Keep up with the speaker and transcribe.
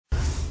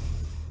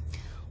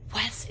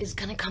is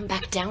gonna come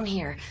back down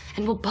here,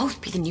 and we'll both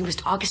be the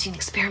newest Augustine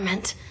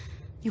experiment.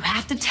 You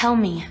have to tell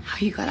me how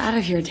you got out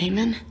of here,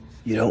 Damon.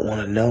 You don't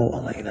want to know,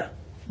 Elena.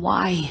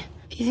 Why?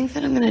 Do you think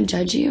that I'm gonna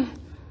judge you?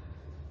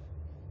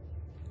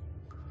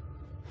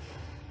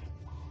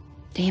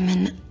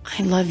 Damon,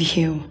 I love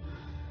you.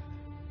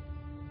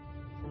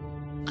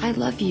 I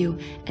love you,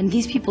 and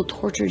these people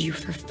tortured you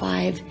for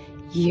 5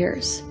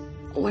 years.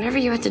 Whatever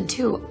you had to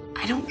do,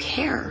 I don't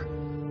care.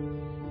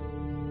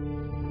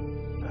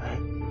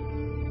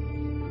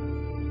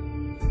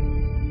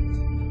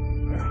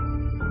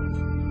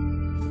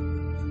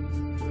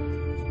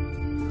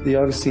 The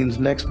Augustine's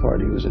next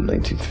party was in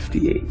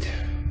 1958.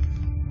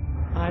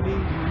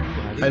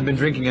 I'd been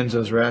drinking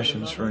Enzo's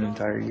rations for an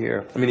entire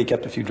year. I mean, he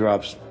kept a few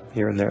drops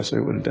here and there so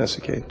he wouldn't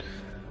desiccate.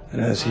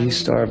 And as he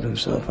starved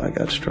himself, I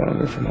got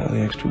stronger from all the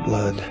extra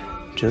blood,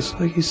 just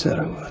like he said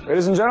I would.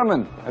 Ladies and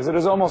gentlemen, as it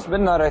is almost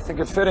midnight, I think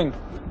it fitting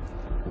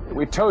that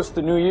we toast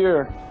the new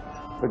year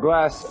with a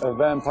glass of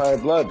vampire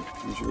blood.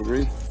 Would you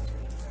agree?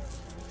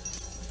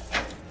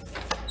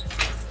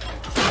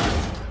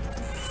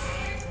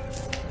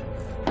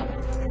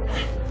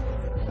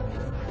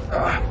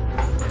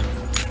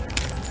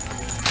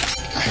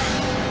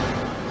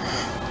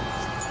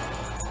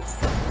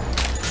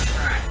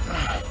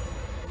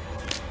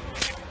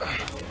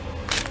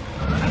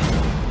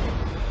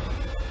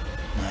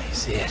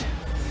 See it.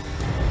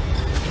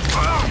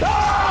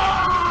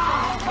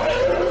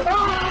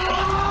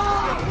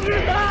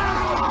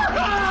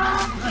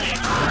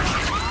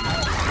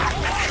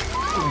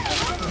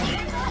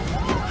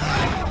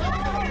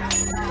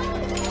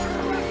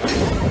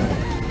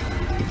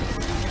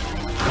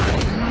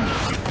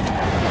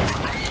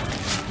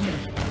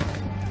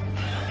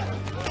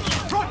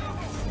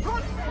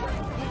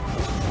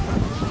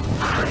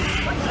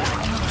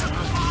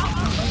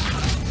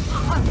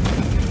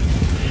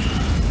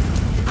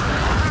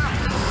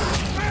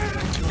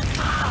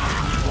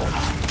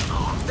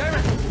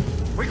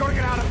 We gotta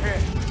get out of here!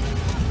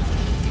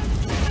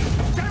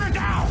 Damon,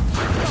 down!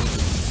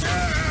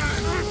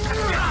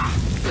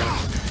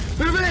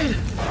 Remain!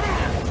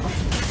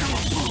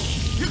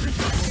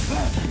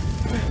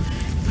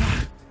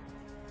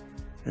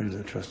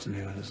 Enzo trusted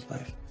me with his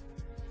life.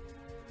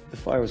 The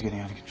fire was getting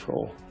out of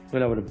control.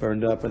 When I would have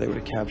burned up or they would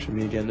have captured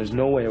me again, there's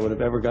no way I would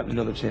have ever gotten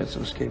another chance to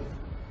escape.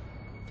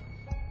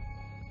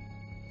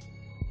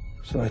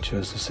 So I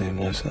chose to save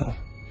myself.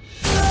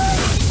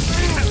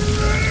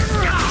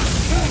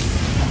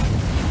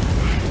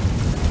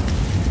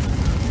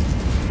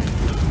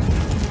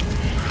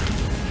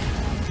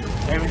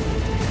 Damon?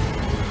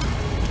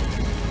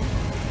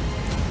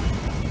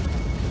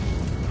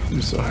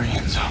 I'm sorry,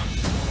 Enzo.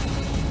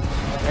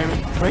 Damon,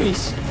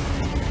 please.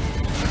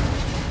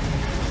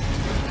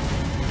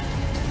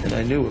 And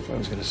I knew if I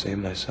was going to save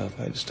myself,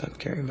 I had to stop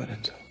caring about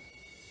Enzo.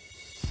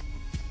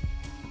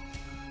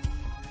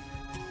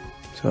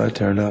 So I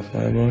turned off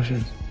my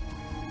emotions.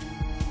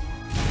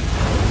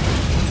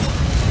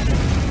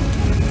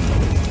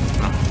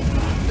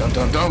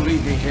 Don't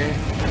leave me here.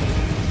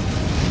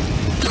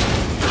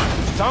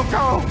 Don't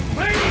go!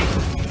 Please!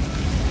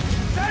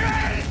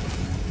 Damon!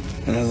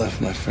 And I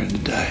left my friend to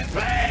die.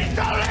 Please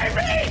don't leave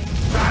me!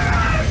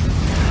 Damon!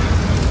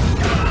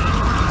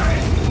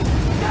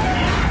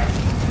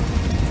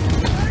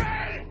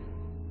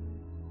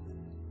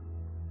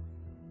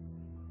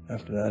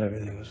 After that,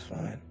 everything was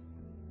fine.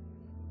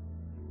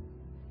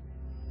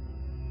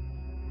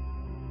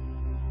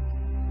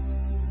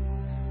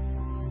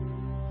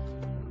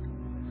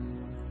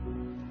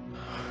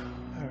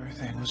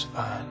 Everything was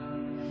fine.